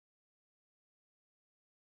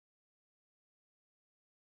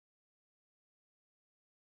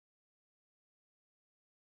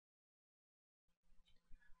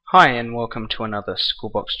Hi and welcome to another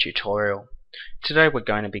Schoolbox tutorial. Today we're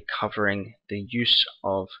going to be covering the use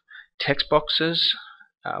of text boxes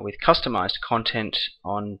with customized content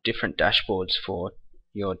on different dashboards for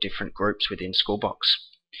your different groups within Schoolbox.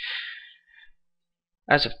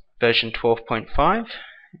 As of version 12.5,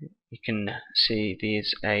 you can see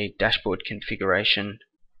there's a dashboard configuration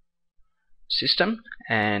system,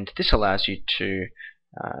 and this allows you to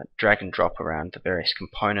drag and drop around the various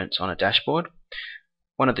components on a dashboard.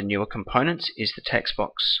 One of the newer components is the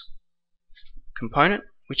Textbox component,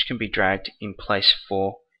 which can be dragged in place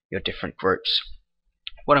for your different groups.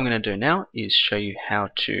 What I'm going to do now is show you how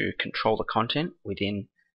to control the content within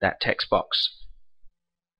that text box.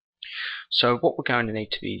 So what we're going to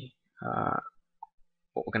need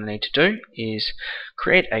to do is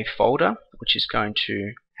create a folder which is going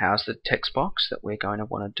to house the text box that we're going to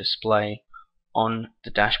want to display on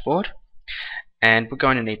the dashboard, and we're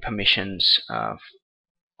going to need permissions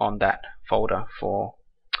on that folder for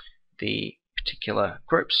the particular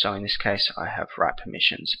group. So in this case I have write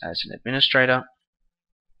permissions as an administrator.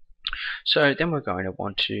 So then we're going to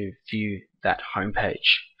want to view that home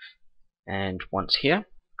page, and once here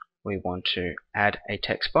we want to add a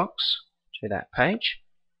text box to that page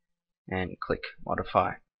and click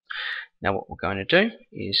modify. Now what we're going to do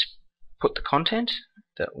is put the content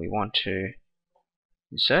that we want to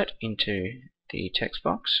insert into the text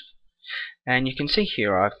box, and you can see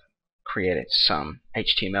here I've created some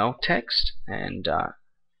HTML text and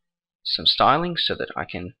some styling so that I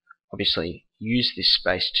can obviously use this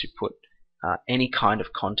space to put any kind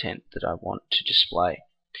of content that I want to display.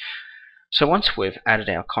 So once we've added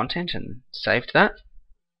our content and saved that,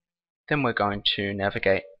 then we're going to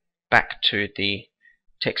navigate back to the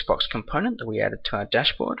Textbox component that we added to our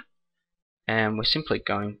dashboard, and we're simply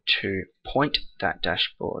going to point that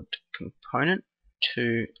dashboard component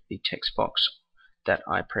to the text box that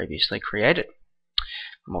I previously created.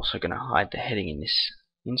 I'm also going to hide the heading in this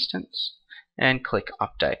instance and click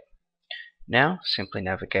update. Now simply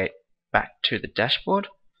navigate back to the dashboard,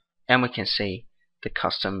 and we can see the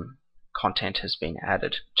custom content has been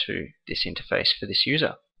added to this interface for this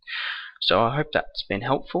user. So I hope that's been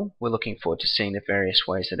helpful. We're looking forward to seeing the various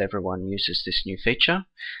ways that everyone uses this new feature,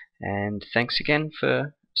 and thanks again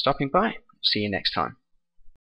for stopping by. See you next time.